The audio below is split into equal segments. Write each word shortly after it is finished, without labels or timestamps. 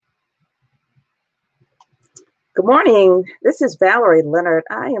Good morning. This is Valerie Leonard.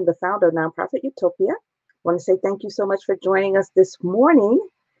 I am the founder of Nonprofit Utopia. I want to say thank you so much for joining us this morning.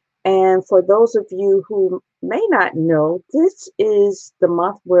 And for those of you who may not know, this is the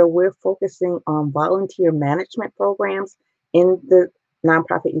month where we're focusing on volunteer management programs in the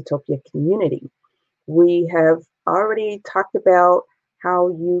Nonprofit Utopia community. We have already talked about how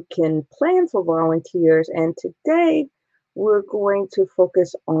you can plan for volunteers, and today we're going to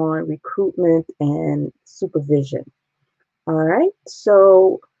focus on recruitment and supervision. All right,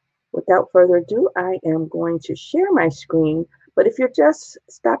 so without further ado, I am going to share my screen. But if you're just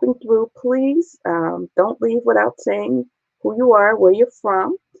stopping through, please don't leave without saying who you are, where you're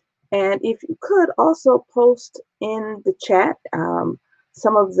from, and if you could also post in the chat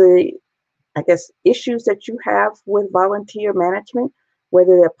some of the, I guess, issues that you have with volunteer management,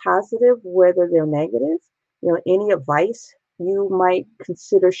 whether they're positive, whether they're negative, any advice you might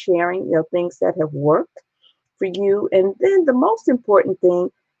consider sharing, things that have worked for you. And then the most important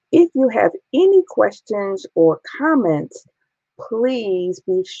thing, if you have any questions or comments, please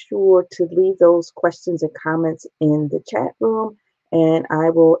be sure to leave those questions and comments in the chat room, and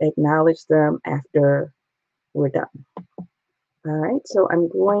I will acknowledge them after we're done. All right, so I'm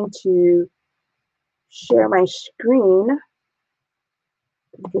going to share my screen.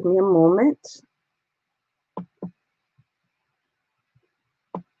 Give me a moment.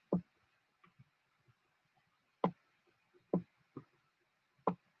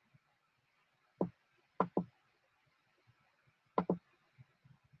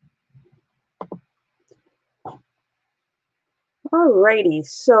 Alrighty,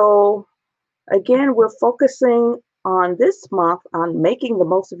 so again, we're focusing on this month on making the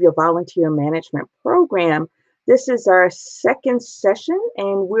most of your volunteer management program. This is our second session,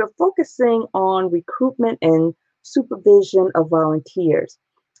 and we're focusing on recruitment and supervision of volunteers.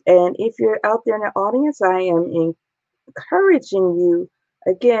 And if you're out there in the audience, I am encouraging you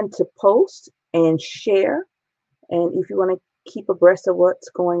again to post and share. And if you want to keep abreast of what's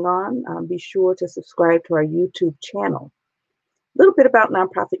going on, be sure to subscribe to our YouTube channel. A little bit about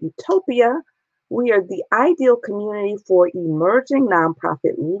Nonprofit Utopia. We are the ideal community for emerging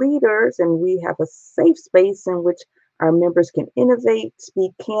nonprofit leaders, and we have a safe space in which our members can innovate,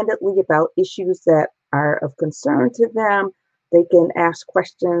 speak candidly about issues that are of concern to them. They can ask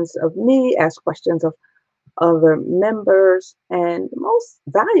questions of me, ask questions of other members, and the most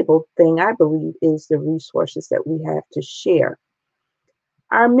valuable thing, I believe, is the resources that we have to share.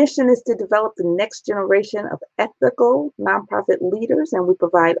 Our mission is to develop the next generation of ethical nonprofit leaders, and we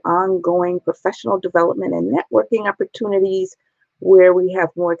provide ongoing professional development and networking opportunities where we have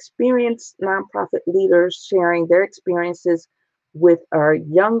more experienced nonprofit leaders sharing their experiences with our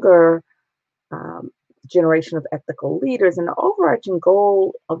younger um, generation of ethical leaders. And the overarching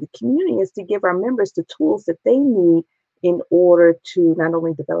goal of the community is to give our members the tools that they need in order to not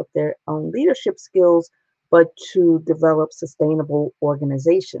only develop their own leadership skills, but to develop sustainable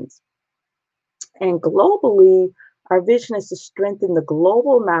organizations. And globally, our vision is to strengthen the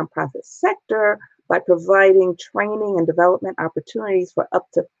global nonprofit sector by providing training and development opportunities for up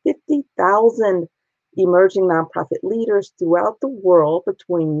to 50,000 emerging nonprofit leaders throughout the world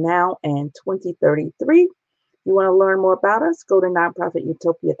between now and 2033. If you want to learn more about us, go to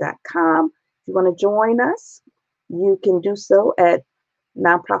nonprofitutopia.com. If you want to join us, you can do so at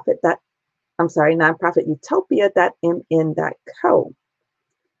nonprofitutopia.mn.co.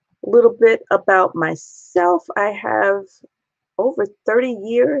 A little bit about myself. I have over 30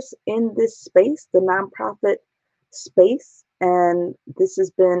 years in this space, the nonprofit space, and this has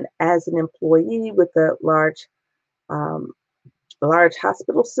been as an employee with um, a large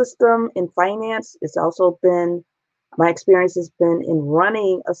hospital system in finance. It's also been my experience has been in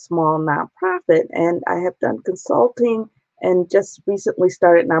running a small nonprofit, and I have done consulting and just recently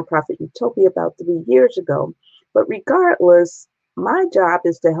started Nonprofit Utopia about 3 years ago. But regardless, my job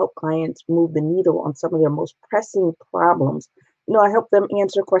is to help clients move the needle on some of their most pressing problems. I help them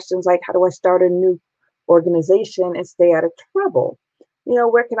answer questions like, how do I start a new organization and stay out of trouble?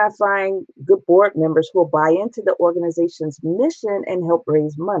 Where can I find good board members who will buy into the organization's mission and help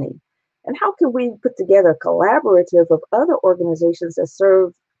raise money? And how can we put together a collaborative of other organizations that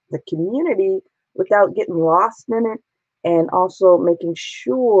serve the community without getting lost in it, and also making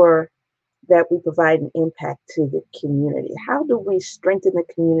sure that we provide an impact to the community? How do we strengthen the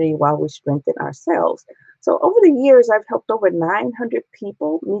community while we strengthen ourselves? So over the years, I've helped over 900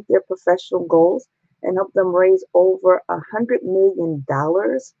 people meet their professional goals and helped them raise over $100 million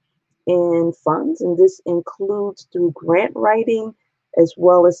in funds. And this includes through grant writing as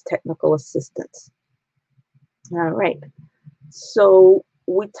well as technical assistance. All right. So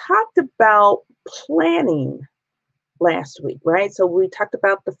we talked about planning last week, right? So we talked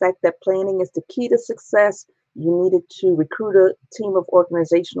about the fact that planning is the key to success. You needed to recruit a team of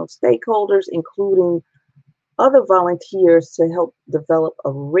organizational stakeholders, including other volunteers, to help develop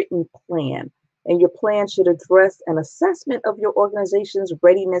a written plan. And your plan should address an assessment of your organization's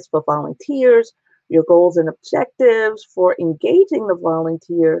readiness for volunteers, your goals and objectives for engaging the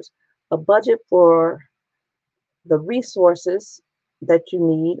volunteers, a budget for the resources that you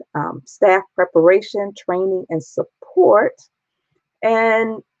need, staff preparation, training, and support.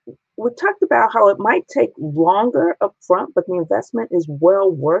 And we talked about how it might take longer upfront, but the investment is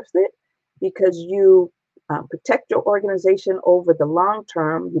well worth it because you protect your organization over the long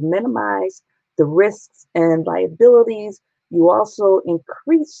term. You minimize the risks and liabilities. You also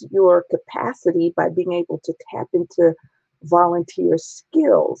increase your capacity by being able to tap into volunteer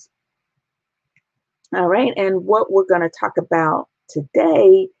skills. All right. And what we're going to talk about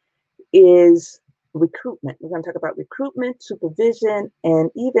today is recruitment. We're going to talk about recruitment, supervision, and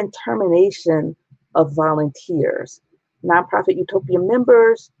even termination of volunteers. Nonprofit Utopia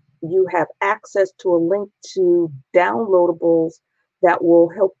members, you have access to a link to downloadables that will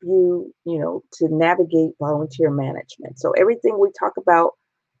help you, to navigate volunteer management. So everything we talk about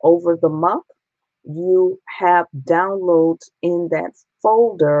over the month, you have downloads in that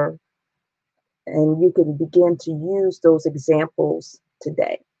folder, and you can begin to use those examples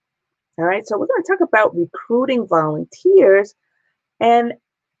today. All right, so we're going to talk about recruiting volunteers. And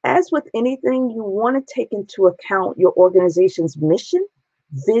as with anything, you want to take into account your organization's mission,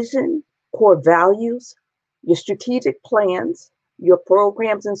 vision, core values, your strategic plans, your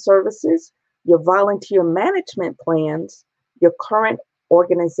programs and services, your volunteer management plans, your current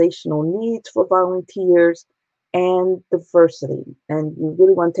organizational needs for volunteers, and diversity. And you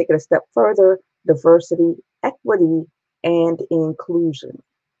really want to take it a step further: diversity, equity, and inclusion.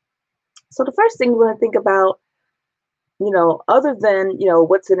 So the first thing we're going to think about, other than,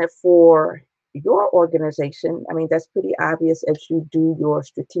 what's in it for your organization, I mean, that's pretty obvious as you do your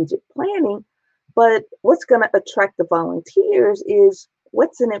strategic planning, but what's going to attract the volunteers is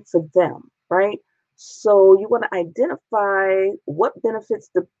what's in it for them, right? So you want to identify what benefits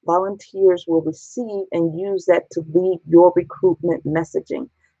the volunteers will receive and use that to lead your recruitment messaging.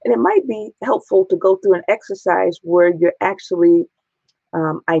 And it might be helpful to go through an exercise where you're actually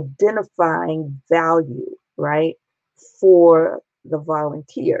identifying value, right, for the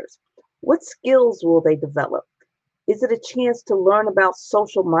volunteers. What skills will they develop? Is it a chance to learn about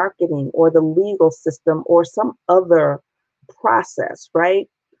social marketing or the legal system or some other process, right?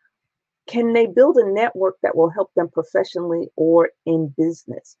 Can they build a network that will help them professionally or in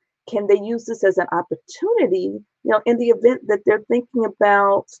business? Can they use this as an opportunity, in the event that they're thinking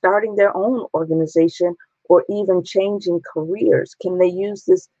about starting their own organization or even changing careers? Can they use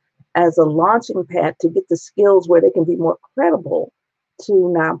this as a launching pad to get the skills where they can be more credible to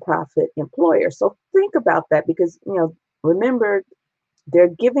nonprofit employers? So think about that because, remember,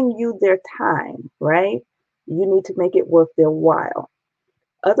 they're giving you their time, right? You need to make it worth their while.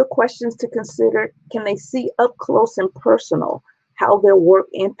 Other questions to consider: can they see up close and personal how their work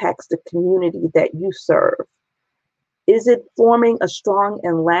impacts the community that you serve? Is it forming a strong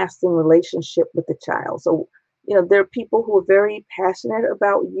and lasting relationship with the child? So, there are people who are very passionate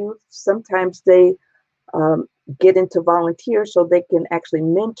about youth. Sometimes they get into volunteer so they can actually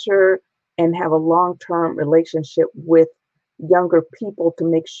mentor and have a long-term relationship with younger people to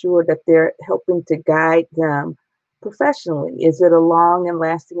make sure that they're helping to guide them professionally. Is it a long and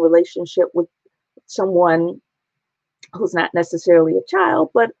lasting relationship with someone who's not necessarily a child,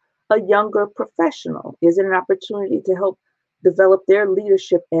 but a younger professional? Is it an opportunity to help develop their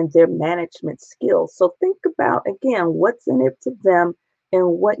leadership and their management skills? So think about, again, what's in it for them and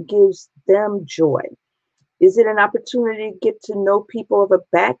what gives them joy. Is it an opportunity to get to know people of a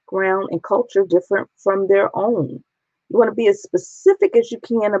background and culture different from their own? You want to be as specific as you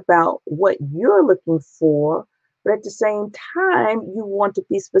can about what you're looking for, but at the same time, you want to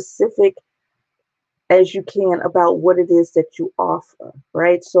be specific as you can about what it is that you offer,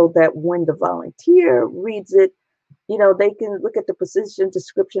 right? So that when the volunteer reads it, they can look at the position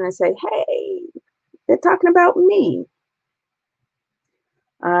description and say, hey, they're talking about me.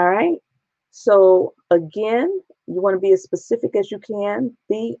 All right. So again, you want to be as specific as you can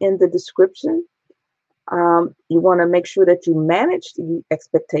be in the description. You want to make sure that you manage the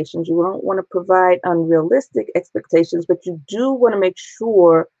expectations. You don't want to provide unrealistic expectations, but you do want to make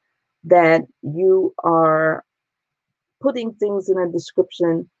sure that you are putting things in a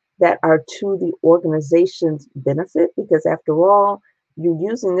description that are to the organization's benefit, because after all, you're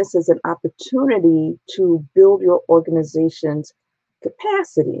using this as an opportunity to build your organization's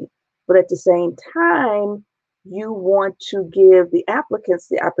capacity. But at the same time, You want to give the applicants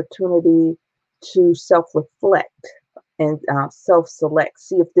the opportunity to self-reflect and self-select,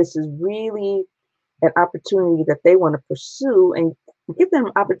 see if this is really an opportunity that they want to pursue, and give them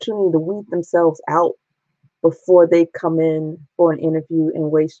an opportunity to weed themselves out before they come in for an interview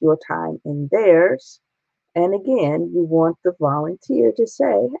and waste your time and theirs. And again, you want the volunteer to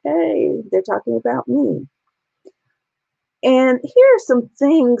say, hey, they're talking about me. And here are some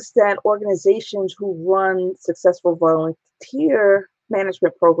things that organizations who run successful volunteer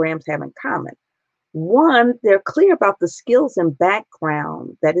management programs have in common. One, they're clear about the skills and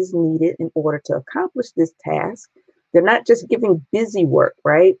background that is needed in order to accomplish this task. They're not just giving busy work,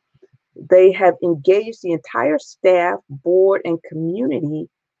 right? They have engaged the entire staff, board, and community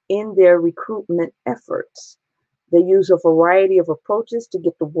in their recruitment efforts. They use a variety of approaches to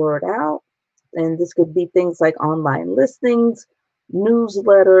get the word out. And this could be things like online listings,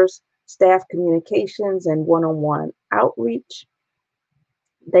 newsletters, staff communications, and one on one outreach.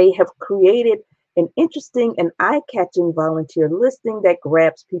 They have created an interesting and eye catching volunteer listing that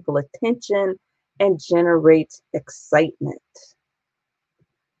grabs people's attention and generates excitement.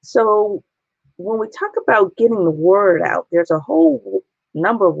 So, when we talk about getting the word out, there's a whole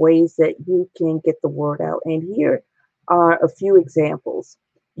number of ways that you can get the word out. And here are a few examples.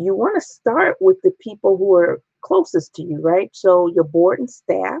 You want to start with the people who are closest to you, right? So your board and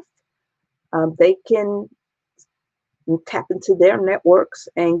staff, they can tap into their networks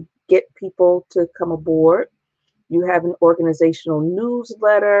and get people to come aboard. You have an organizational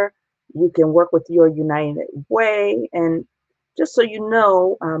newsletter. You can work with your United Way. And just so you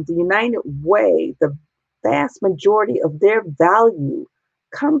know, the United Way, the vast majority of their value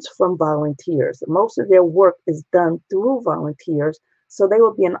comes from volunteers. Most of their work is done through volunteers. So they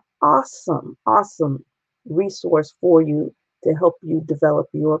will be an awesome, awesome resource for you to help you develop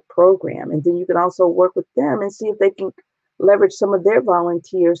your program. And then you can also work with them and see if they can leverage some of their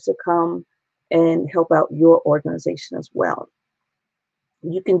volunteers to come and help out your organization as well.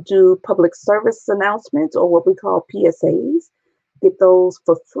 You can do public service announcements, or what we call PSAs. Get those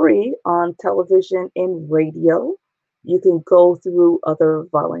for free on television and radio. You can go through other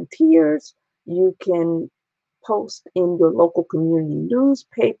volunteers. You can post in your local community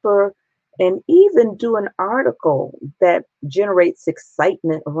newspaper, and even do an article that generates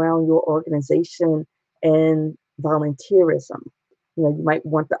excitement around your organization and volunteerism. You know, you might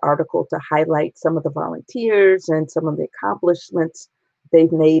want the article to highlight some of the volunteers and some of the accomplishments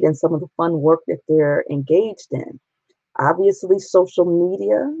they've made and some of the fun work that they're engaged in. Obviously, social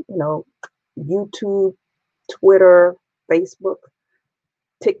media, YouTube, Twitter, Facebook,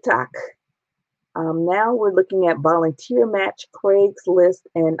 TikTok. Now we're looking at Volunteer Match, Craigslist,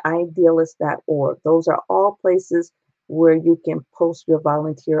 and Idealist.org. Those are all places where you can post your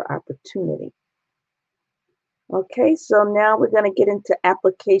volunteer opportunity. Okay, so now we're going to get into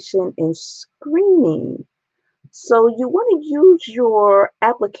application and screening. So you want to use your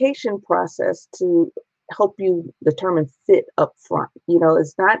application process to help you determine fit up front.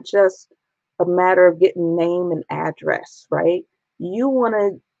 It's not just a matter of getting name and address, right? You want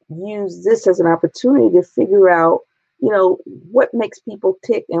to use this as an opportunity to figure out, what makes people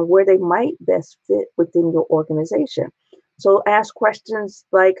tick and where they might best fit within your organization. So ask questions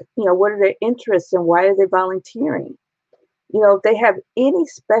like, what are their interests and why are they volunteering? If they have any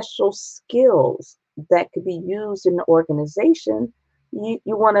special skills that could be used in the organization, you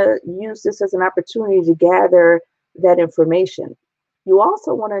want to use this as an opportunity to gather that information. You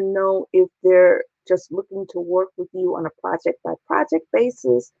also want to know if they're just looking to work with you on a project by project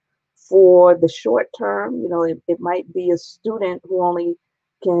basis for the short term. It might be a student who only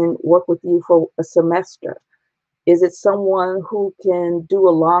can work with you for a semester. Is it someone who can do a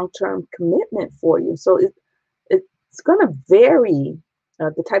long-term commitment for you? So it's going to vary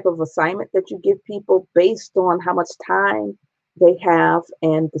the type of assignment that you give people based on how much time they have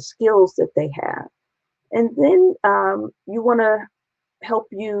and the skills that they have. And then you want to help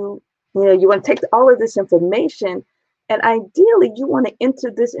you want to take all of this information, and ideally you want to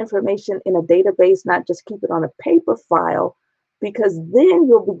enter this information in a database, not just keep it on a paper file, because then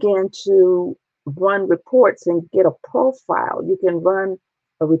you'll begin to run reports and get a profile. You can run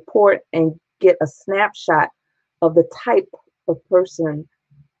a report and get a snapshot of the type of person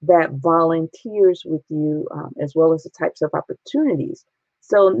that volunteers with you, as well as the types of opportunities.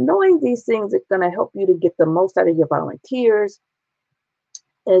 So knowing these things is going to help you to get the most out of your volunteers,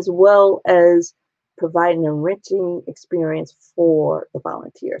 as well as provide an enriching experience for the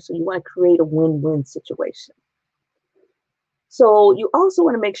volunteer. So you want to create a win-win situation. So you also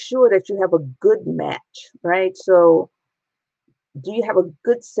want to make sure that you have a good match, right? So Do you have a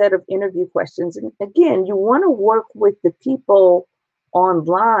good set of interview questions? And again, you want to work with the people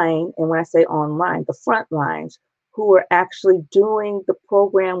online, and when I say online, the front lines, who are actually doing the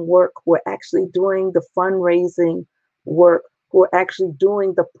program work, who are actually doing the fundraising work, who are actually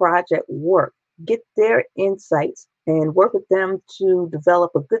doing the project work. Get their insights and work with them to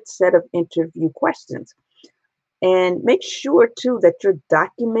develop a good set of interview questions. And make sure too that you're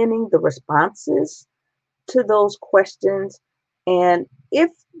documenting the responses to those questions. And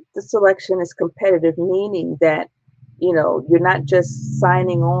if the selection is competitive, meaning that, you're not just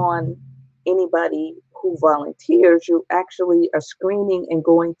signing on anybody who volunteers, you actually are screening and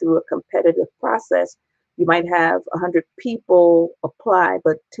going through a competitive process. You might have 100 people apply,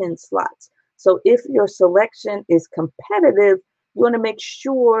 but 10 slots. So if your selection is competitive, you want to make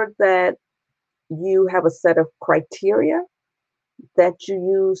sure that you have a set of criteria that you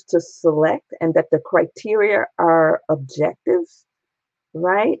use to select and that the criteria are objective,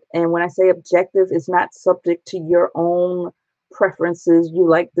 right? And when I say objective, it's not subject to your own preferences. You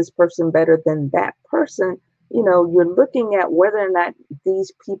like this person better than that person. You're looking at whether or not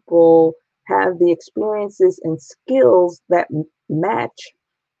these people have the experiences and skills that match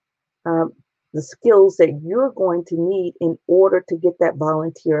um, the skills that you're going to need in order to get that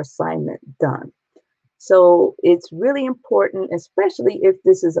volunteer assignment done. So it's really important, especially if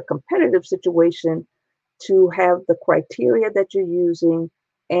this is a competitive situation, to have the criteria that you're using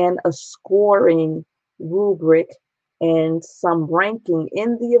and a scoring rubric and some ranking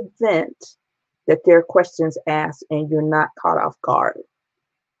in the event that there are questions asked and you're not caught off guard.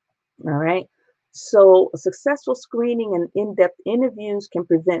 All right. So, successful screening and in depth interviews can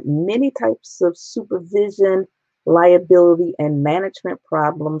prevent many types of supervision, liability, and management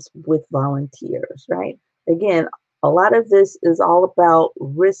problems with volunteers, right? Again, a lot of this is all about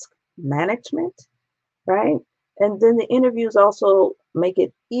risk management, right? And then the interviews also make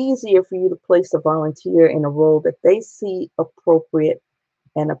it easier for you to place a volunteer in a role that they see appropriate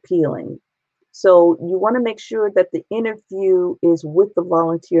and appealing. So you want to make sure that the interview is with the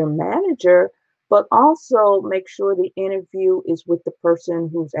volunteer manager, but also make sure the interview is with the person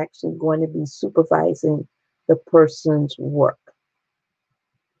who's actually going to be supervising the person's work.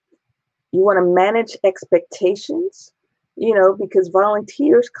 You want to manage expectations, because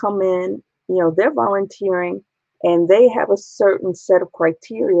volunteers come in, they're volunteering and they have a certain set of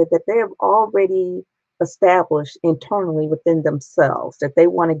criteria that they have already established internally within themselves that they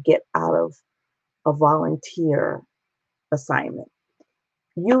want to get out of a volunteer assignment.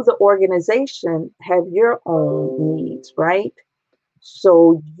 You, the organization, have your own needs, right?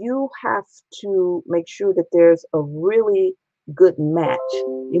 So you have to make sure that there's a really good match.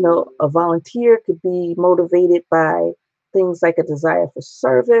 A volunteer could be motivated by things like a desire for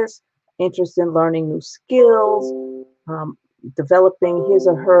service, interest in learning new skills, developing his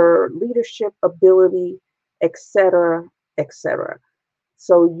or her leadership ability, etc., etc.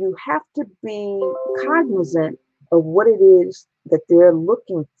 So you have to be cognizant of what it is that they're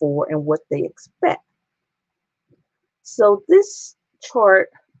looking for and what they expect. So this chart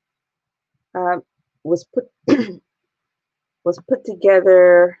uh, was put was put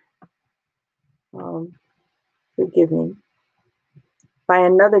together. Um, forgive me, by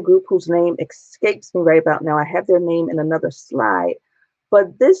another group whose name escapes me right about now. I have their name in another slide,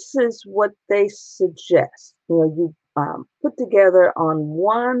 but this is what they suggest. You put together on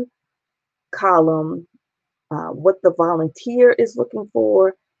one column what the volunteer is looking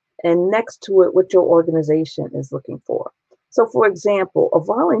for, and next to it, what your organization is looking for. So, for example, a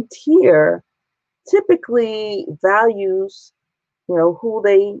volunteer typically values, who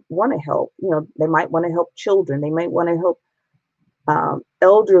they want to help. They might want to help children. They might want to help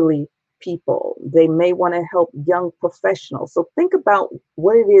elderly people. They may want to help young professionals. So think about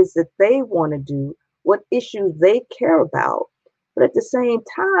what it is that they want to do, what issues they care about. But at the same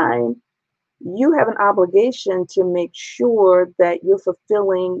time, you have an obligation to make sure that you're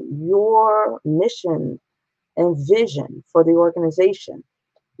fulfilling your mission and vision for the organization.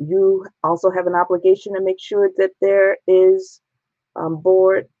 You also have an obligation to make sure that there is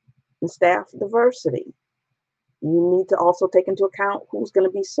board and staff diversity. You need to also take into account who's going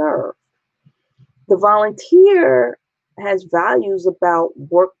to be served. The volunteer has values about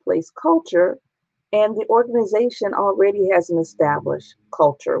workplace culture, and the organization already has an established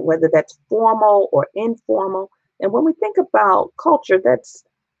culture, whether that's formal or informal. And when we think about culture, that's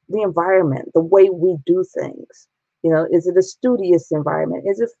the environment, the way we do things. Is it a studious environment?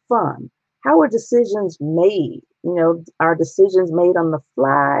 Is it fun? How are decisions made? Are decisions made on the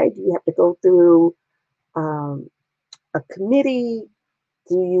fly? Do you have to go through a committee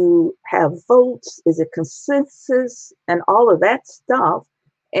Do you have votes? Is it consensus? And all of that stuff.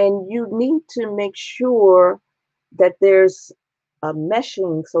 And you need to make sure that there's a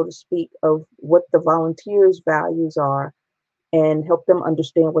meshing, so to speak, of what the volunteers' values are and help them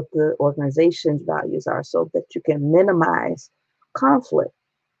understand what the organization's values are so that you can minimize conflict.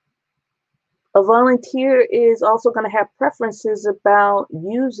 A volunteer is also going to have preferences about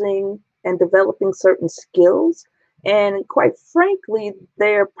using and developing certain skills. And quite frankly,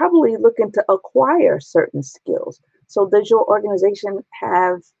 they're probably looking to acquire certain skills. So, does your organization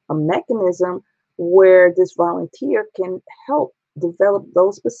have a mechanism where this volunteer can help develop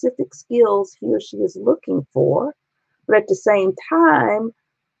those specific skills he or she is looking for? But at the same time,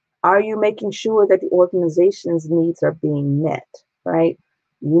 are you making sure that the organization's needs are being met, right?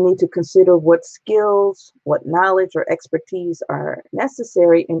 You need to consider what skills, what knowledge or expertise are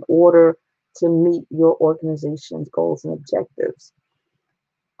necessary in order to meet your organization's goals and objectives.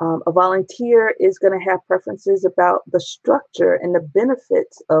 A volunteer is going to have preferences about the structure and the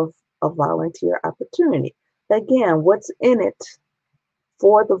benefits of a volunteer opportunity. Again, what's in it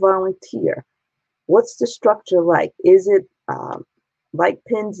for the volunteer? What's the structure like? Is it like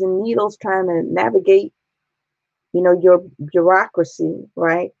pins and needles trying to navigate, your bureaucracy,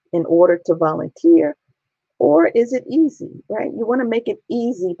 right, in order to volunteer? Or is it easy, right? You want to make it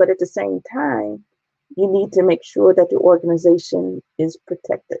easy, but at the same time, you need to make sure that the organization is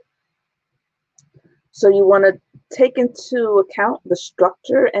protected. So you want to take into account the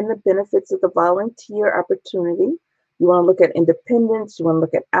structure and the benefits of the volunteer opportunity. You want to look at independence, you want to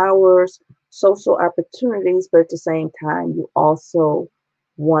look at hours, social opportunities, but at the same time, you also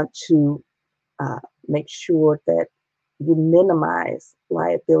want to make sure that you minimize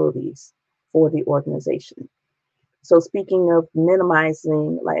liabilities for the organization. So speaking of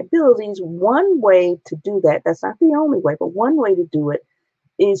minimizing liabilities, one way to do that, that's not the only way, but one way to do it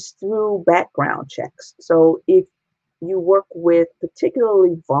is through background checks. So if you work with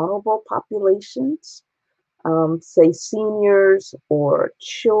particularly vulnerable populations, say seniors or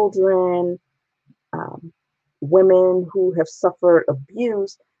children, um, women who have suffered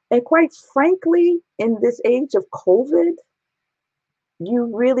abuse, and quite frankly, in this age of COVID, you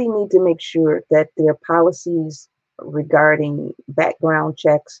really need to make sure that there are policies regarding background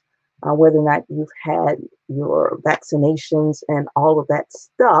checks, whether or not you've had your vaccinations and all of that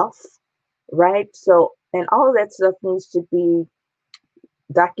stuff, right? So, and all of that stuff needs to be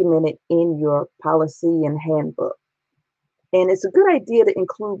documented in your policy and handbook. And it's a good idea to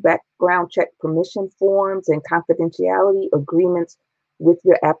include background check permission forms and confidentiality agreements with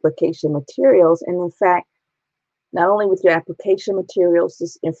your application materials. And in fact, not only with your application materials,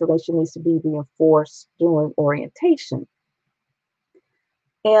 this information needs to be reinforced during orientation.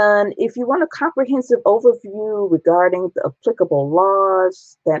 And if you want a comprehensive overview regarding the applicable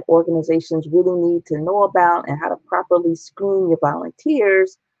laws that organizations really need to know about and how to properly screen your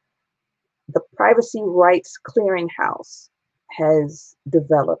volunteers, the Privacy Rights Clearinghouse has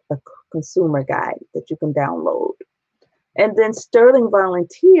developed a consumer guide that you can download. And then Sterling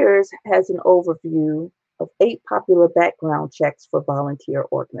Volunteers has an overview of 8 popular background checks for volunteer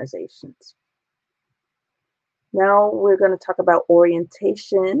organizations. Now we're going to talk about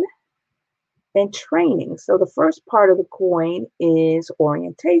orientation and training. So the first part of the coin is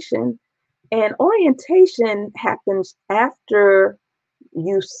orientation. And orientation happens after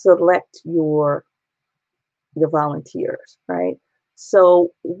you select your volunteers, right?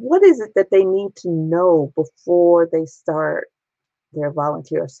 So what is it that they need to know before they start their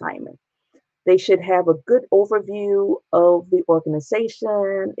volunteer assignment? They should have a good overview of the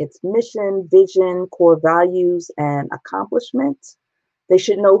organization, its mission, vision, core values, and accomplishments. They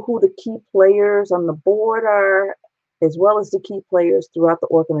should know who the key players on the board are, as well as the key players throughout the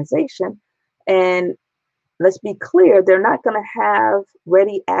organization. And let's be clear, they're not going to have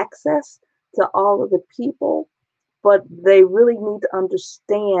ready access to all of the people, but they really need to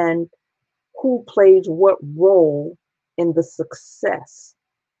understand who plays what role in the success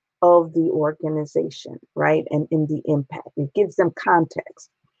of the organization, right? And in the impact. It gives them context.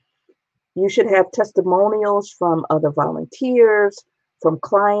 You should have testimonials from other volunteers, from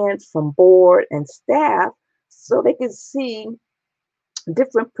clients, from board and staff, so they can see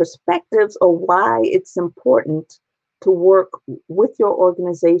different perspectives of why it's important to work with your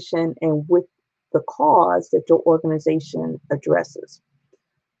organization and with the cause that your organization addresses.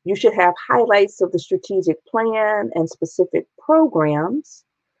 You should have highlights of the strategic plan and specific programs.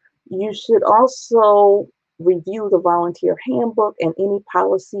 You should also review the volunteer handbook and any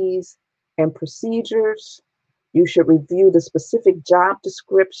policies and procedures. You should review the specific job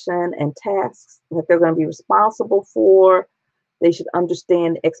description and tasks that they're going to be responsible for. They should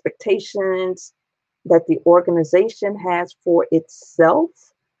understand expectations that the organization has for itself,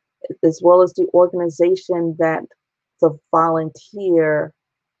 as well as the organization that the volunteer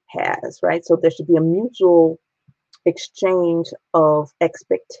has, right? So there should be a mutual exchange of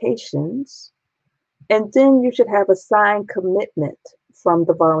expectations. And then you should have a signed commitment from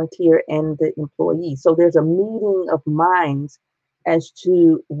the volunteer and the employee. So there's a meeting of minds as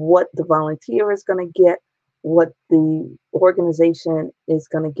to what the volunteer is going to get, what the organization is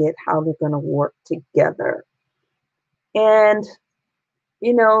going to get, how they're going to work together. And,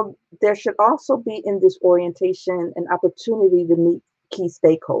 there should also be in this orientation an opportunity to meet key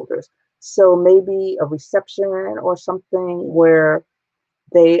stakeholders. So maybe a reception or something where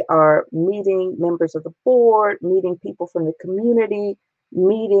they are meeting members of the board, meeting people from the community,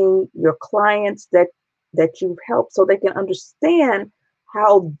 meeting your clients that you've helped so they can understand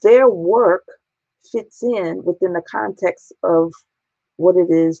how their work fits in within the context of what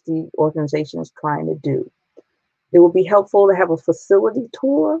it is the organization is trying to do. It will be helpful to have a facility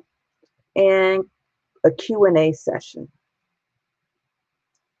tour and a Q&A session.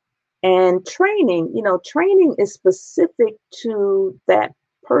 And training is specific to that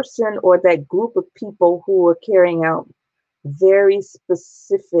person or that group of people who are carrying out very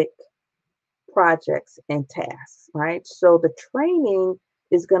specific projects and tasks, right? So the training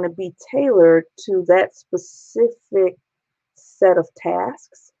is going to be tailored to that specific set of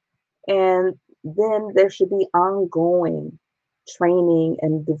tasks. And then there should be ongoing training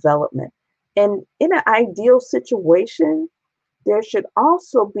and development. And in an ideal situation, there should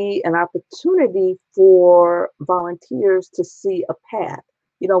also be an opportunity for volunteers to see a path.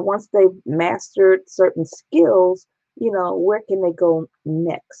 Once they've mastered certain skills, where can they go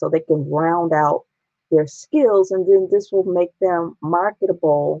next so they can round out their skills, and then this will make them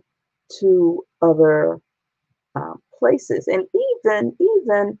marketable to other places, and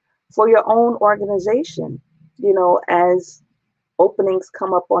even for your own organization. As openings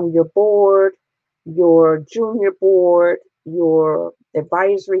come up on your board, your junior board, your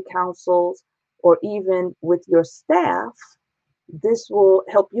advisory councils, or even with your staff, this will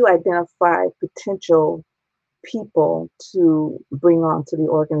help you identify potential people to bring onto the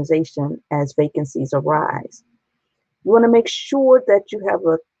organization as vacancies arise. You want to make sure that you have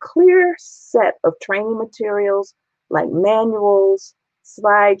a clear set of training materials like manuals,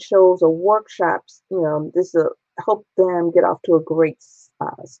 slideshows, or workshops. This will help them get off to a great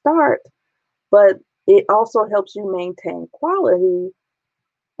start, but it also helps you maintain quality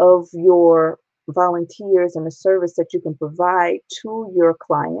of your volunteers and the service that you can provide to your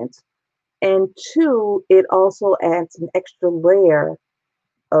clients. And two, it also adds an extra layer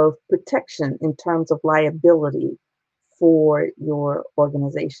of protection in terms of liability for your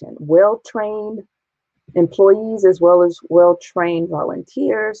organization. Well-trained employees as well as well-trained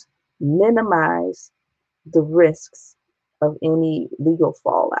volunteers minimize the risks of any legal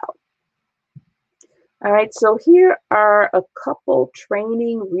fallout. All right, so here are a couple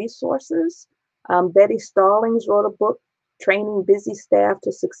training resources. Betty Stallings wrote a book, Training Busy Staff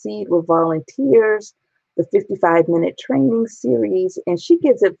to Succeed with Volunteers, the 55-minute training series, and she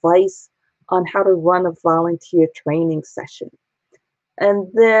gives advice on how to run a volunteer training session. And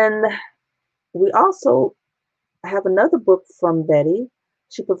then we also have another book from Betty.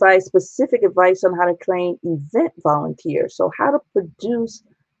 She provides specific advice on how to train event volunteers, so how to produce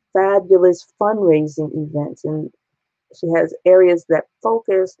fabulous fundraising events. And she has areas that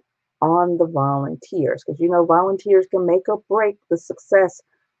focus on the volunteers, because volunteers can make or break the success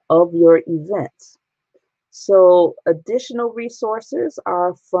of your events. So additional resources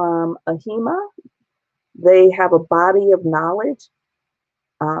are from AHIMA. They have a body of knowledge,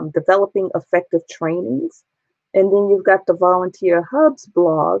 developing effective trainings. And then you've got the Volunteer Hubs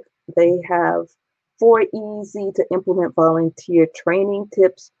blog. They have 4 easy to implement volunteer training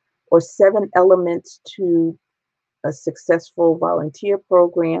tips, or 7 elements to a successful volunteer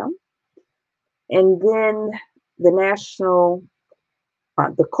program. And then the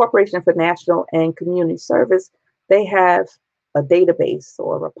Corporation for National and Community Service, they have a database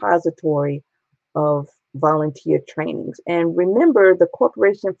or a repository of volunteer trainings. And remember, the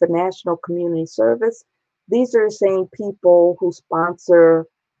Corporation for National Community Service, these are the same people who sponsor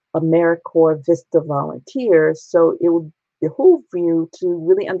AmeriCorps Vista volunteers. So it would behoove you to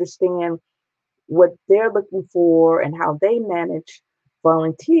really understand what they're looking for and how they manage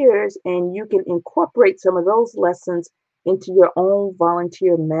volunteers, and you can incorporate some of those lessons into your own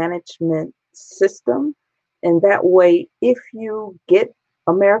volunteer management system. And that way, if you get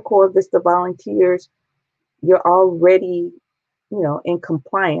AmeriCorps Vista volunteers, you're already, in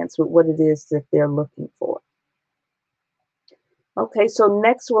compliance with what it is that they're looking for. Okay, so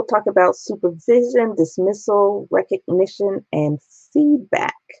next we'll talk about supervision, dismissal, recognition, and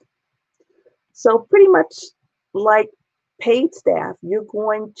feedback. So pretty much like paid staff, you're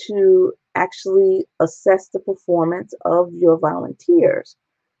going to actually assess the performance of your volunteers.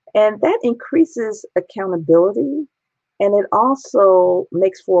 And that increases accountability, and it also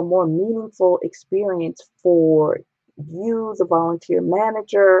makes for a more meaningful experience for you, the volunteer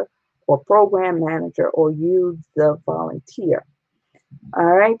manager, or program manager, or you, the volunteer. All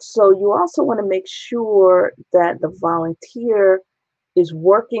right, so you also want to make sure that the volunteer is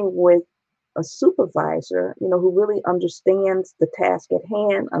working with a supervisor, who really understands the task at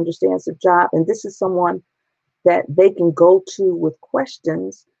hand, understands the job, and this is someone that they can go to with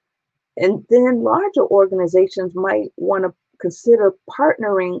questions. And then larger organizations might want to consider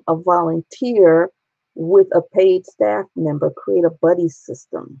partnering a volunteer with a paid staff member, create a buddy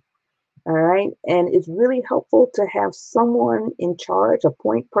system. All right. And it's really helpful to have someone in charge, a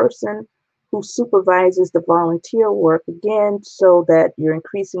point person who supervises the volunteer work again, so that you're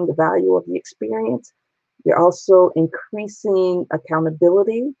increasing the value of the experience. You're also increasing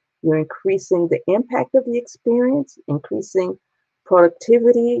accountability. You're increasing the impact of the experience, increasing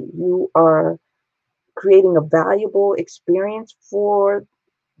productivity. You are creating a valuable experience for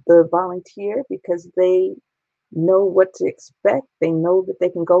the volunteer because they know what to expect. They know that they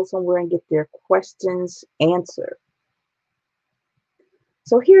can go somewhere and get their questions answered.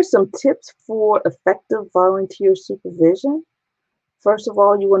 So here's some tips for effective volunteer supervision. First of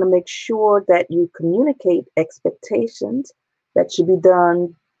all, you want to make sure that you communicate expectations. That should be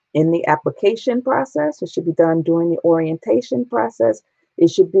done in the application process. It should be done during the orientation process. It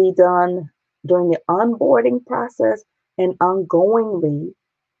should be done during the onboarding process and ongoingly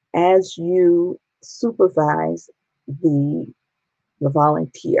as you supervise the, the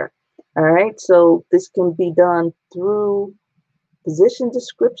volunteer. All right, so this can be done through position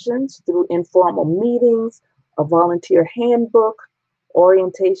descriptions, through informal meetings, a volunteer handbook,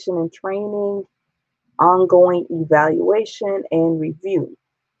 orientation and training, ongoing evaluation and review.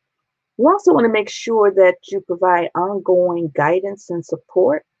 You also want to make sure that you provide ongoing guidance and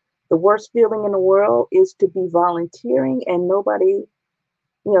support. The worst feeling in the world is to be volunteering and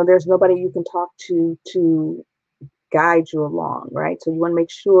there's nobody you can talk to guide you along, right? So you want to make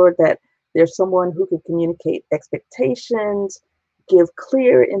sure that there's someone who can communicate expectations, give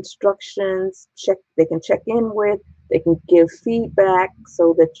clear instructions, they can check in with, they can give feedback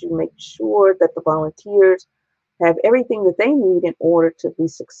so that you make sure that the volunteers have everything that they need in order to be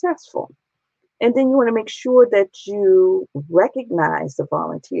successful. And then you want to make sure that you recognize the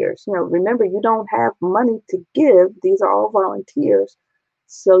volunteers. Remember, you don't have money to give. These are all volunteers.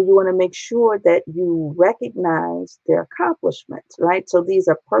 So you want to make sure that you recognize their accomplishments, right? So these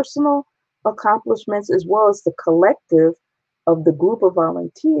are personal accomplishments as well as the collective of the group of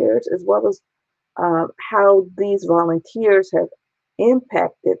volunteers, as well as how these volunteers have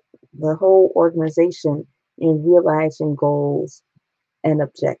impacted the whole organization in realizing goals and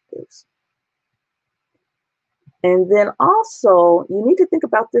objectives. And then also, you need to think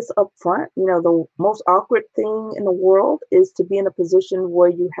about this up front. The most awkward thing in the world is to be in a position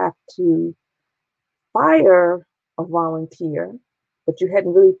where you have to fire a volunteer, but you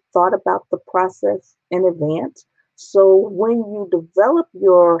hadn't really thought about the process in advance. So when you develop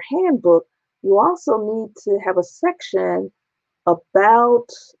your handbook, you also need to have a section about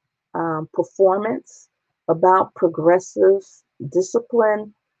performance, about progressive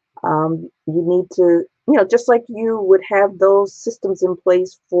discipline. You need to, just like you would have those systems in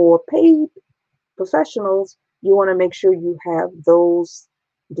place for paid professionals, you want to make sure you have those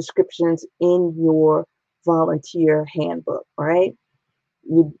descriptions in your volunteer handbook, right?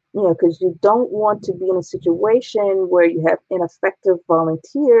 Because you don't want to be in a situation where you have ineffective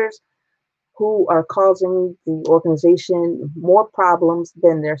volunteers who are causing the organization more problems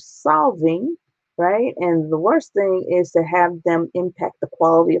than they're solving, right? And the worst thing is to have them impact the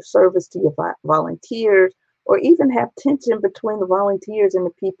quality of service to your volunteers, or even have tension between the volunteers and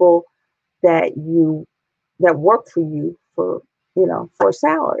the people that work for you for a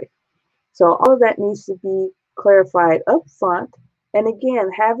salary. So all of that needs to be clarified up front. And again,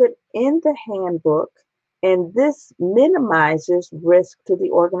 have it in the handbook. And this minimizes risk to the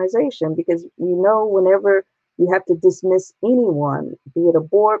organization because whenever you have to dismiss anyone, be it a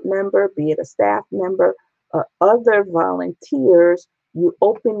board member, be it a staff member, or other volunteers, you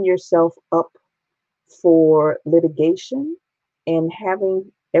open yourself up for litigation. And having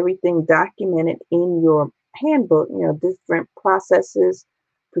everything documented in your handbook, different processes,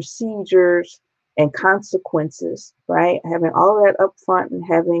 procedures, and consequences, right? Having all of that up front and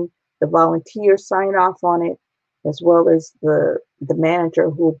having the volunteer sign off on it, as well as the the manager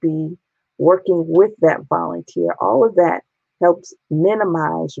who will be working with that volunteer. All of that helps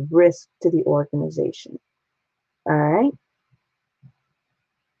minimize risk to the organization. All right.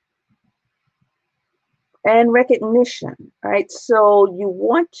 And recognition, right? So you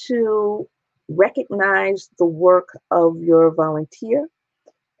want to recognize the work of your volunteer.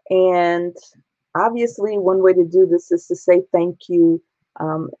 And obviously, one way to do this is to say thank you,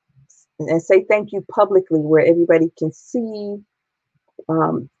 um, and say thank you publicly where everybody can see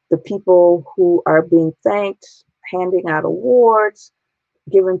the people who are being thanked, handing out awards,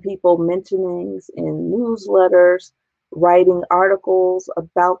 giving people mentionings in newsletters, writing articles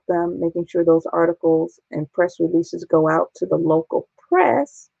about them, making sure those articles and press releases go out to the local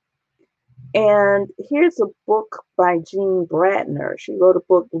press. And here's a book by Jean Bratner. She wrote a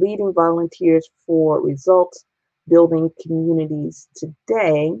book, Leading Volunteers for Results, Building Communities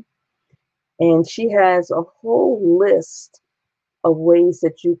Today. And she has a whole list of ways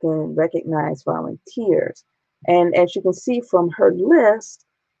that you can recognize volunteers. And as you can see from her list,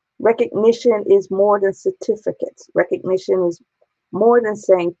 recognition is more than certificates. Recognition is more than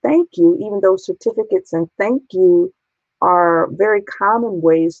saying thank you, even though certificates and thank you are very common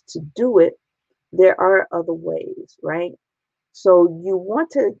ways to do it. There are other ways, right? So you want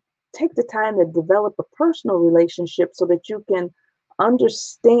to take the time to develop a personal relationship so that you can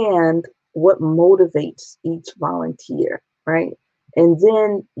understand what motivates each volunteer, right? And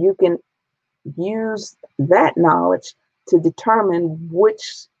then you can use that knowledge to determine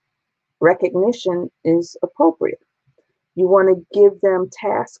which recognition is appropriate. You want to give them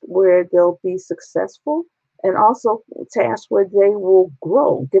tasks where they'll be successful and also tasks where they will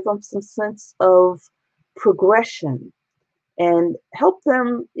grow. Give them some sense of progression and help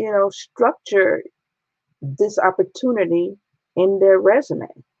them, structure this opportunity in their resume.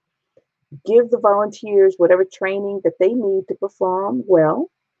 Give the volunteers whatever training that they need to perform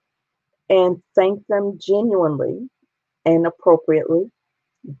well and thank them genuinely and appropriately.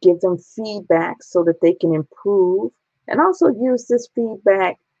 Give them feedback so that they can improve, and also use this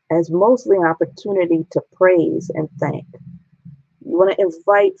feedback as mostly an opportunity to praise and thank. You want to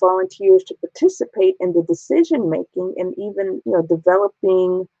invite volunteers to participate in the decision making and even,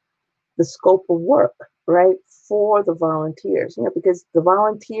 developing the scope of work, right, for the volunteers, because the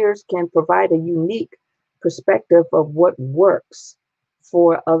volunteers can provide a unique perspective of what works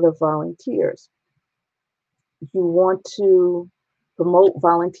for other volunteers. You want to promote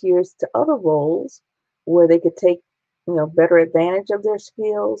volunteers to other roles where they could take, better advantage of their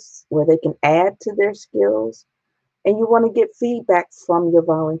skills, where they can add to their skills. And you want to get feedback from your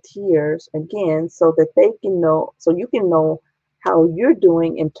volunteers again so that they can know, so you can know how you're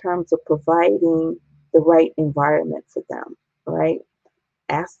doing in terms of providing the right environment for them, right?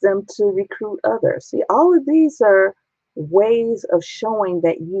 Ask them to recruit others. See, all of these are ways of showing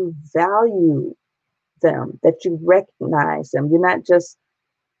that you value them, that you recognize them. You're not just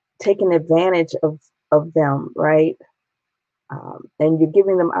taking advantage of them, right? And you're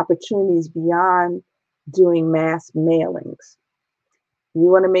giving them opportunities beyond doing mass mailings. You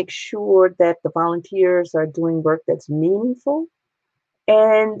want to make sure that the volunteers are doing work that's meaningful.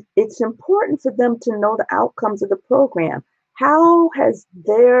 And it's important for them to know the outcomes of the program. How has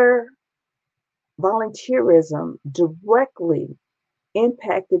their volunteerism directly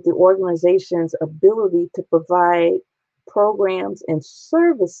impacted the organization's ability to provide programs and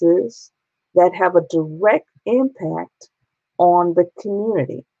services that have a direct impact on the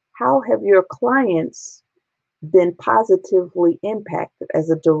community? How have your clients been positively impacted as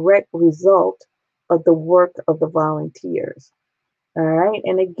a direct result of the work of the volunteers? All right.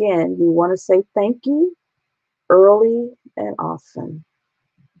 And again, you want to say thank you early and often.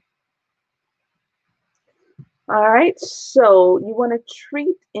 All right. So you want to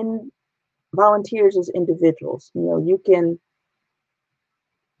treat in volunteers as individuals. You can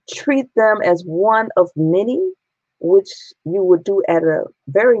treat them as one of many, which you would do at a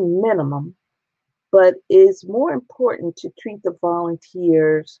very minimum, but it's more important to treat the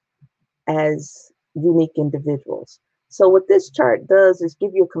volunteers as unique individuals. So what this chart does is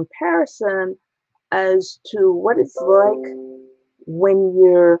give you a comparison as to what it's like when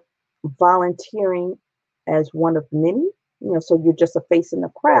you're volunteering as one of many, so you're just a face in the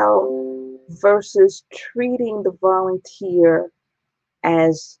crowd versus treating the volunteer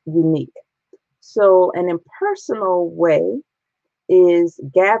as unique. So an impersonal way is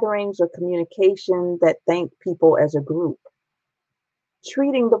gatherings or communication that thank people as a group.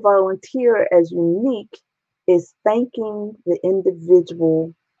 Treating the volunteer as unique is thanking the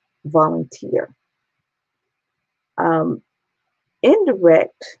individual volunteer. Um,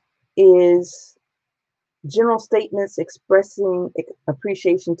 Indirect is general statements expressing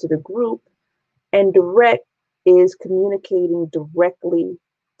appreciation to the group, and direct is communicating directly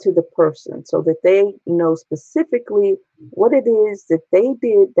to the person so that they know specifically what it is that they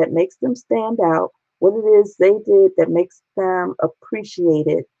did that makes them stand out, what it is they did that makes them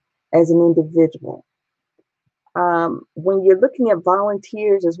appreciated as an individual. When you're looking at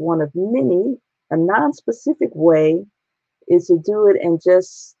volunteers as one of many, a non-specific way is to do it and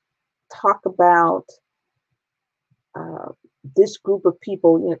just talk about uh, this group of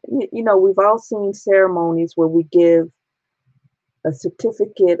people. We've all seen ceremonies where we give a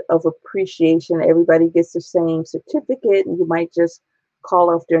certificate of appreciation. Everybody gets the same certificate, and you might just call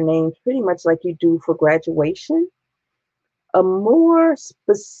off their names pretty much like you do for graduation. A more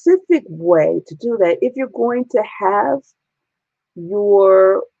specific way to do that, if you're going to have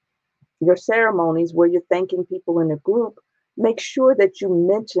your your ceremonies where you're thanking people in a group, make sure that you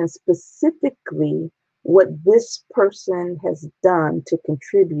mention specifically what this person has done to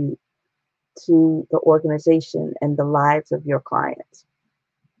contribute to the organization and the lives of your clients.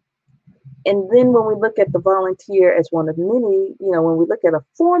 And then when we look at the volunteer as one of many, when we look at a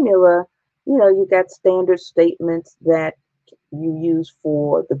formula, you got standard statements that you use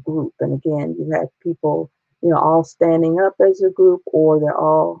for the group. And again, you have people, all standing up as a group, or they're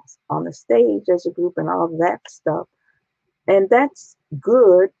all on the stage as a group and all of that stuff. And that's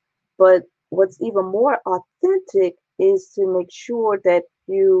good. But what's even more authentic is to make sure that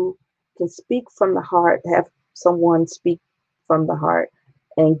you can speak from the heart, have someone speak from the heart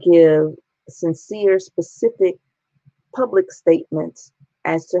and give sincere, specific public statements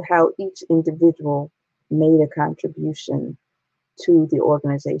as to how each individual made a contribution to the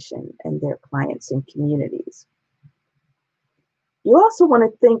organization and their clients and communities. You also want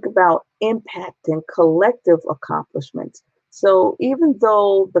to think about impact and collective accomplishments. So even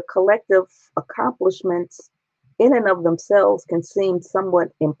though the collective accomplishments in and of themselves can seem somewhat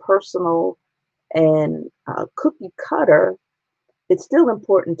impersonal and cookie cutter, it's still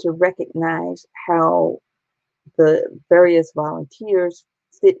important to recognize how the various volunteers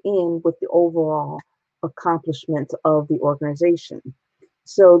fit in with the overall accomplishments of the organization.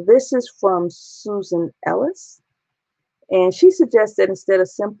 So this is from Susan Ellis, and she suggests that instead of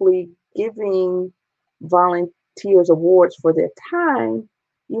simply giving volunteers awards for their time,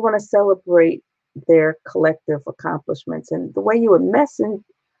 you want to celebrate their collective accomplishments. And the way you would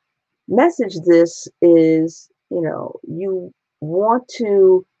message this is, you want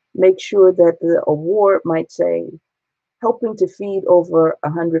to make sure that the award might say, helping to feed over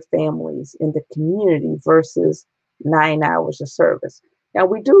 100 families in the community versus 9 hours of service. Now,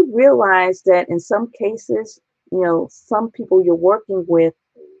 we do realize that in some cases, some people you're working with,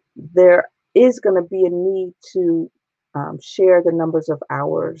 there is going to be a need to share the numbers of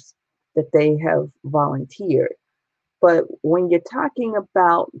hours that they have volunteered. But when you're talking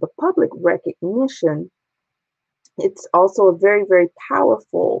about the public recognition, it's also a very, very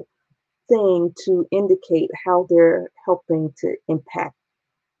powerful thing to indicate how they're helping to impact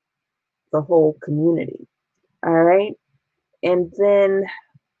the whole community. All right. And then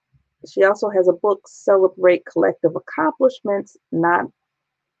she also has a book, Celebrate Collective Accomplishments, Not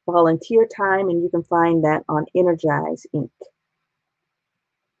Volunteer Time, and you can find that on Energize Inc.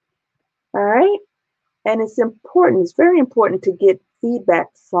 All right. And it's very important to get feedback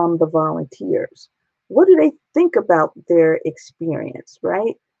from the volunteers. What do they think about their experience,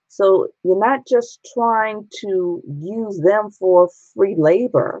 right? So you're not just trying to use them for free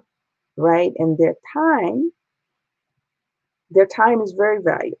labor, right? And their time is very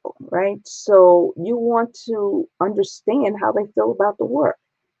valuable, right? So you want to understand how they feel about the work.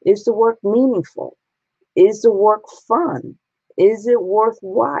 Is the work meaningful? Is the work fun? Is it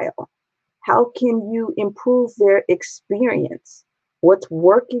worthwhile? How can you improve their experience? What's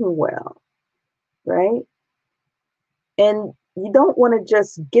working well, right? And you don't want to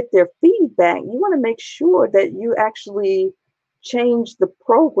just get their feedback. You want to make sure that you actually change the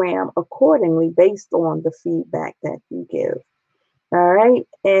program accordingly based on the feedback that you give. All right.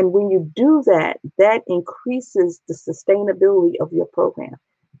 And when you do that, that increases the sustainability of your program.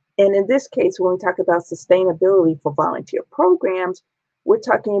 And in this case, when we talk about sustainability for volunteer programs, we're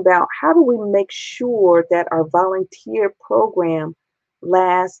talking about how do we make sure that our volunteer program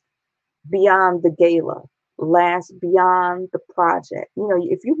lasts beyond the gala, lasts beyond the project.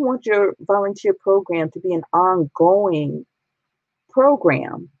 If you want your volunteer program to be an ongoing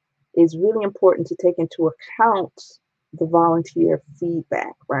program, it's really important to take into account the volunteer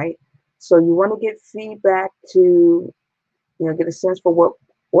feedback, right? So you want to get feedback to, get a sense for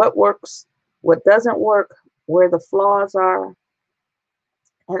what works, what doesn't work, where the flaws are,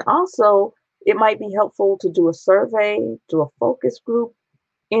 and also It might be helpful to do a survey, do a focus group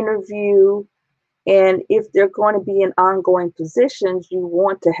interview, and if they're going to be in ongoing positions, you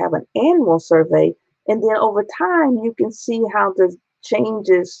want to have an annual survey. And then over time, you can see how the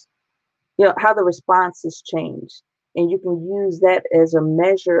changes, how the responses change. And you can use that as a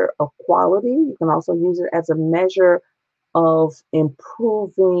measure of quality. You can also use it as a measure of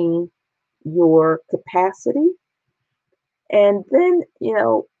improving your capacity. And then,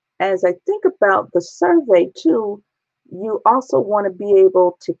 as I think about the survey too, you also want to be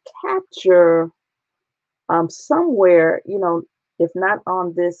able to capture somewhere, if not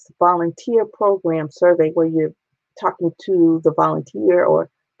on this volunteer program survey where you're talking to the volunteer or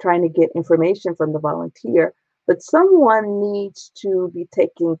trying to get information from the volunteer, but someone needs to be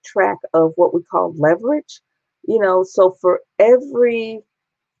taking track of what we call leverage. So for every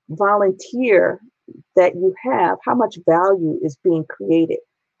volunteer that you have, how much value is being created?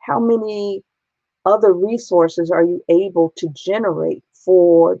 How many other resources are you able to generate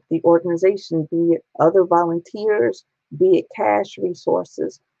for the organization, be it other volunteers, be it cash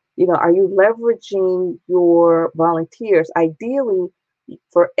resources? Are you leveraging your volunteers? Ideally,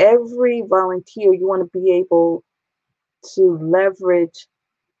 for every volunteer, you want to be able to leverage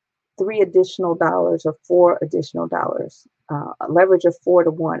 $3 additional or $4 additional. A leverage of 4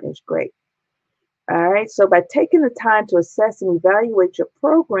 to 1 is great. All right, so by taking the time to assess and evaluate your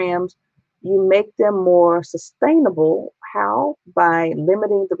programs, you make them more sustainable. How? By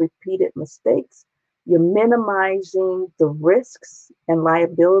limiting the repeated mistakes. You're minimizing the risks and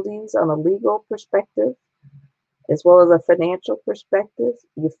liabilities on a legal perspective, as well as a financial perspective.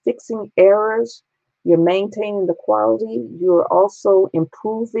 You're fixing errors. You're maintaining the quality. You're also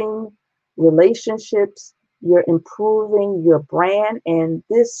improving relationships. You're improving your brand. And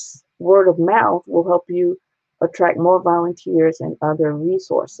this word of mouth will help you attract more volunteers and other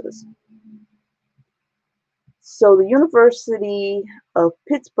resources. So the University of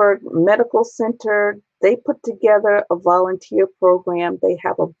Pittsburgh Medical Center, they put together a volunteer program. They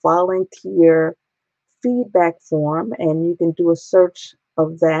have a volunteer feedback form, and you can do a search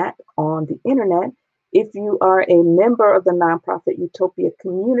of that on the internet. If you are a member of the nonprofit Utopia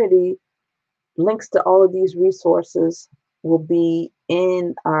community, links to all of these resources will be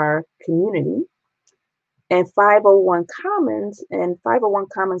in our community. And 501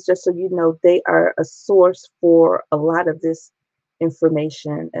 Commons, just so you know, they are a source for a lot of this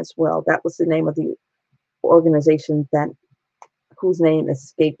information as well. That was the name of the organization whose name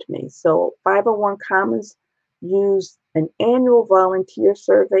escaped me. So 501 Commons used an annual volunteer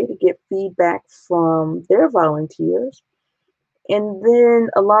survey to get feedback from their volunteers. And then,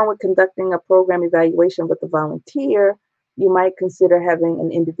 along with conducting a program evaluation with the volunteer, you might consider having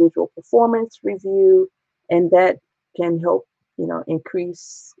an individual performance review, and that can help,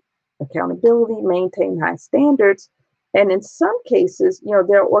 increase accountability, maintain high standards. And in some cases,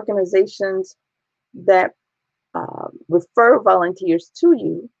 there are organizations that refer volunteers to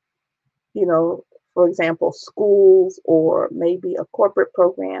you, for example, schools or maybe a corporate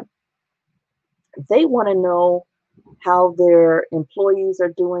program. They want to know how their employees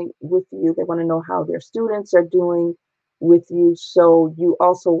are doing with you. They want to know how their students are doing with you. So you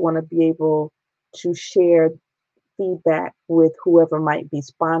also want to be able to share feedback with whoever might be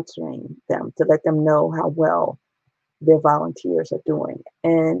sponsoring them to let them know how well their volunteers are doing.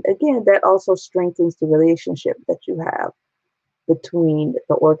 And again, that also strengthens the relationship that you have between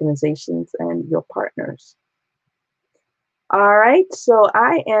the organizations and your partners. All right, so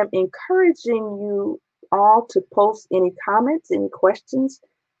I am encouraging you all to post any comments, any questions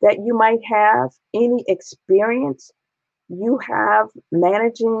that you might have, any experience you have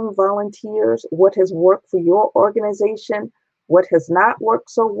managing volunteers, what has worked for your organization, what has not worked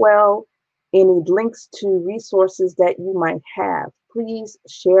so well, any links to resources that you might have. Please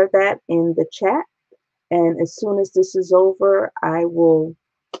share that in the chat. And as soon as this is over, I will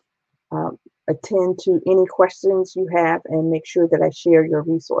um, attend to any questions you have and make sure that I share your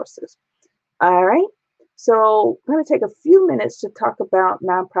resources. All right. So I'm going to take a few minutes to talk about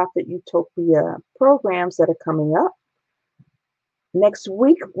Nonprofit Utopia programs that are coming up. Next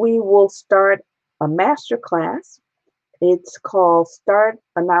week, we will start a master class. It's called Start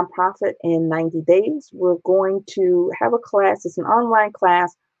a Nonprofit in 90 Days. We're going to have a class, it's an online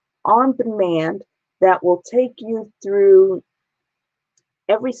class on demand that will take you through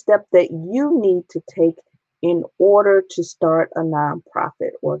every step that you need to take in order to start a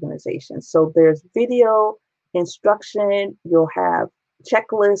nonprofit organization. So there's video instruction, you'll have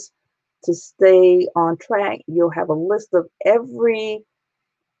checklists to stay on track. You'll have a list of every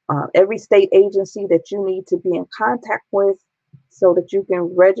state agency that you need to be in contact with. so that you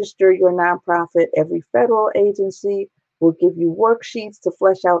can register your nonprofit. Every federal agency will give you worksheets to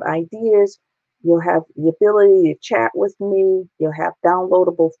flesh out ideas. You'll have the ability to chat with me. You'll have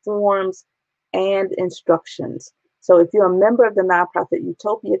downloadable forms and instructions. So if you're a member of the Nonprofit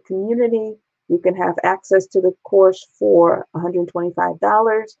Utopia community, you can have access to the course for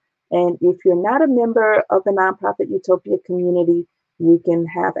 $125. And if you're not a member of the Nonprofit Utopia community, you can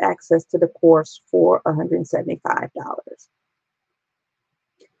have access to the course for $175.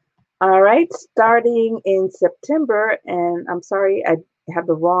 All right, starting in September, and I'm sorry, I have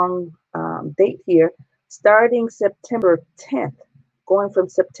the wrong date here. Starting September 10th, going from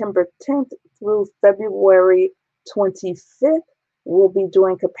September 10th through February 25th, we'll be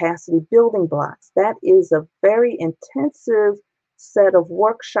doing capacity building blocks. That is a very intensive set of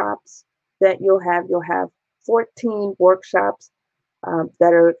workshops that you'll have. You'll have 14 workshops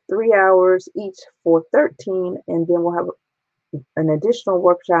that are 3 hours each for 13, and then we'll have an additional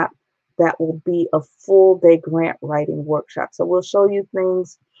workshop that will be a full day grant writing workshop. So we'll show you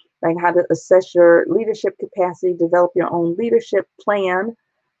things like how to assess your leadership capacity, develop your own leadership plan.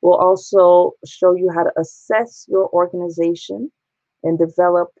 We'll also show you how to assess your organization and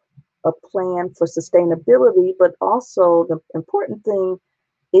develop a plan for sustainability. But also, the important thing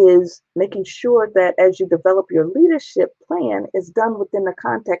is making sure that as you develop your leadership plan, it's done within the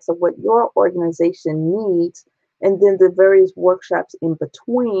context of what your organization needs. And then the various workshops in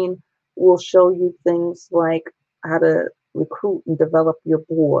between will show you things like how to recruit and develop your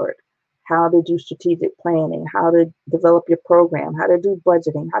board, how to do strategic planning, how to develop your program, how to do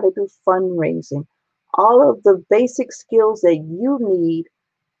budgeting, how to do fundraising, all of the basic skills that you need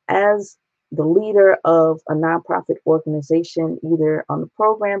as the leader of a nonprofit organization, either on the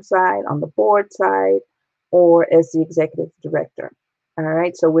program side, on the board side, or as the executive director. All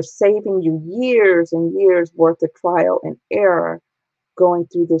right, so we're saving you years and years worth of trial and error going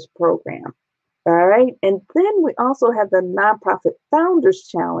through this program. All right, and then we also have the Nonprofit Founders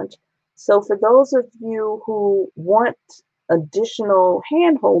Challenge. So for those of you who want additional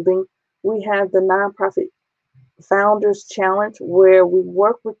handholding, we have the Nonprofit Founders Challenge, where we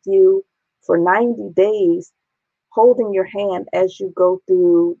work with you for 90 days, holding your hand as you go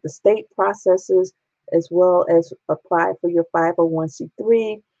through the state processes as well as apply for your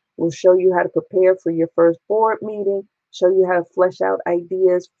 501c3. We'll show you how to prepare for your first board meeting, show you how to flesh out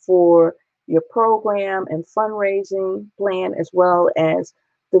ideas for your program and fundraising plan, as well as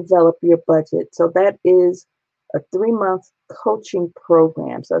develop your budget. So that is a 3-month coaching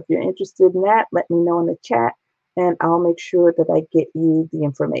program. So if you're interested in that, let me know in the chat and I'll make sure that I get you the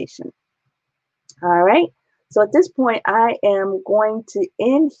information. All right. So at this point, I am going to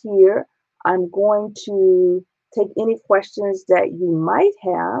end here. I'm going to take any questions that you might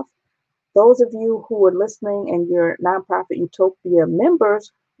have. Those of you who are listening and you're Nonprofit Utopia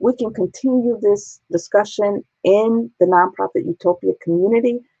members, we can continue this discussion in the Nonprofit Utopia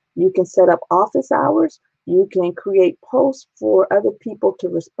community. You can set up office hours. You can create posts for other people to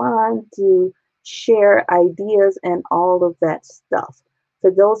respond to, share ideas, and all of that stuff.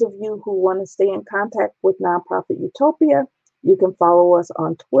 For those of you who want to stay in contact with Nonprofit Utopia, you can follow us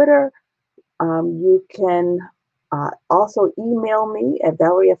on Twitter. You can also email me at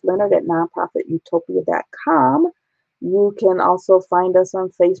ValerieFLeonard@nonprofitutopia.com. You can also find us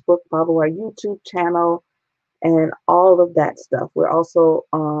on Facebook, follow our YouTube channel, and all of that stuff. We're also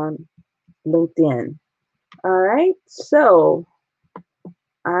on LinkedIn. All right, so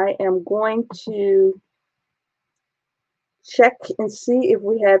I am going to check and see if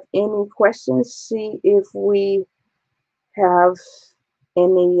we have any questions, see if we have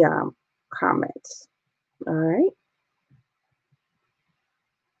any comments. All right.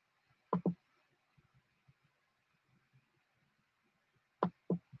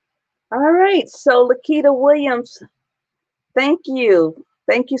 All right, so Lakita Williams, thank you.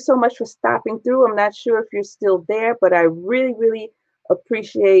 Thank you so much for stopping through. I'm not sure if you're still there, but I really, really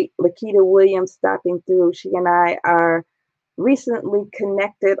appreciate Lakita Williams stopping through. She and I are recently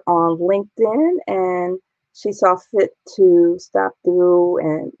connected on LinkedIn, and she saw fit to stop through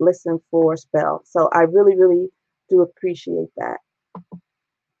and listen for a spell. So I really, really do appreciate that.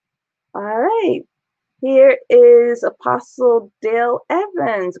 All right. Here is Apostle Dale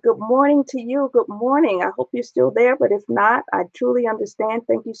Evans. Good morning to you. Good morning. I hope you're still there, but if not, I truly understand.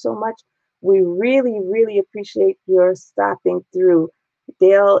 Thank you so much. We really, really appreciate your stopping through.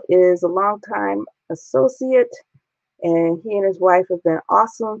 Dale is a longtime associate, and he and his wife have been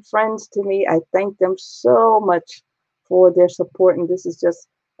awesome friends to me. I thank them so much for their support, and this is just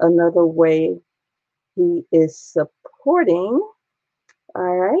another way he is supporting.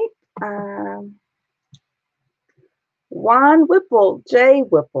 All right. Juan Whipple, Jay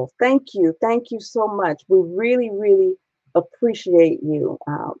Whipple, thank you. Thank you so much. We really, really appreciate you.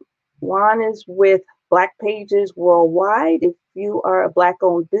 Juan is with Black Pages Worldwide. If you are a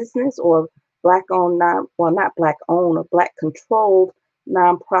Black-owned business or Black-owned, not Black-owned, a Black-controlled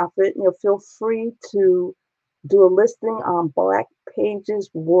nonprofit, feel free to do a listing on Black Pages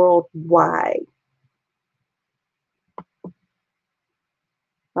Worldwide.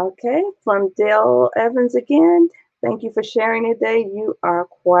 Okay, from Dale Evans again. Thank you for sharing today. You are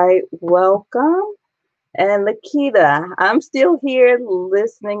quite welcome. And Lakita, I'm still here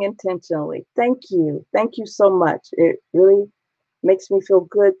listening intentionally. Thank you. Thank you so much. It really makes me feel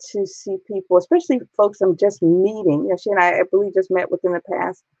good to see people, especially folks I'm just meeting. She and I believe, just met within the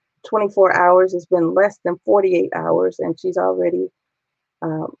past 24 hours. It's been less than 48 hours, and she's already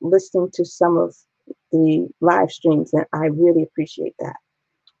listening to some of the live streams, and I really appreciate that.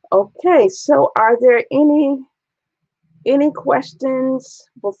 Okay, so are there any questions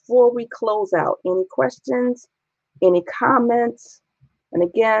before we close out? Any questions? Any comments? And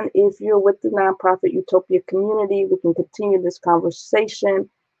again, if you're with the Nonprofit Utopia community, we can continue this conversation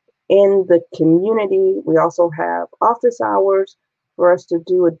in the community. We also have office hours for us to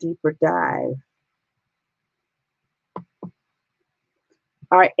do a deeper dive.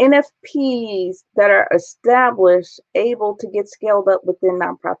 Are NFPs that are established able to get scaled up within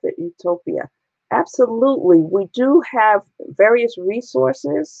Nonprofit Utopia? Absolutely. We do have various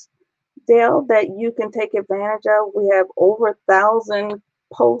resources, Dale, that you can take advantage of. We have over 1,000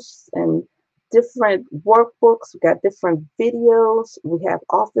 posts and different workbooks. We've got different videos. We have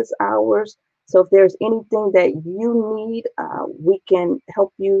office hours. So if there's anything that you need, we can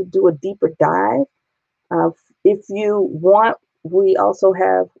help you do a deeper dive. If you want, we also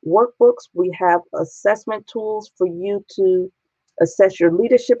have workbooks. We have assessment tools for you to assess your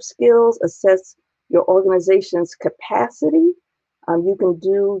leadership skills, assess your organization's capacity. You can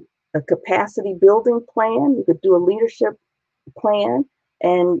do a capacity building plan. You could do a leadership plan,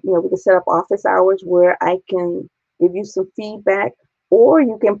 and we can set up office hours where I can give you some feedback, or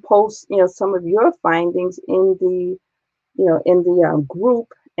you can post some of your findings in the group,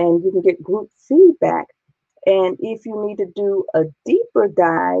 and you can get group feedback. And if you need to do a deeper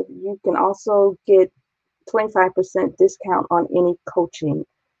dive, you can also get 25% discount on any coaching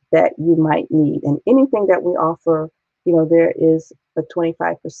that you might need. And anything that we offer, there is a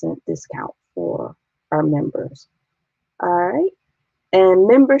 25% discount for our members. All right. And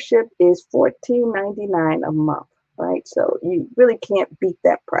membership is $14.99 a month, right? So you really can't beat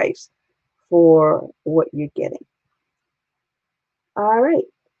that price for what you're getting. All right.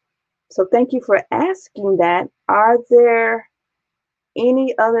 So thank you for asking that. Are there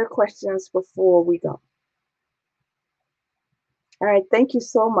any other questions before we go? All right, thank you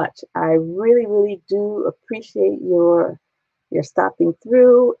so much. I really, really do appreciate your stopping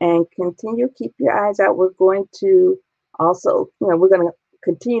through, and continue, keep your eyes out. We're going to also, we're going to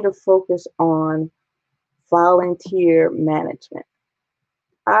continue to focus on volunteer management.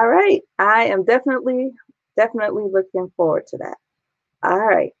 All right, I am definitely looking forward to that. All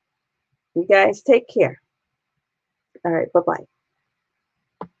right, you guys take care. All right, bye-bye.